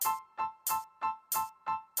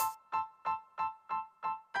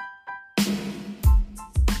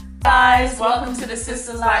Guys, welcome to the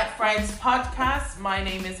Sisters Like Friends podcast. My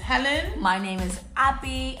name is Helen. My name is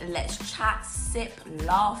Abby. Let's chat, sip,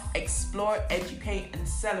 laugh, explore, educate, and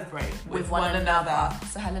celebrate with one another.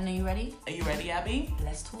 So Helen, are you ready? Are you ready, Abby?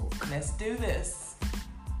 Let's talk. Let's do this.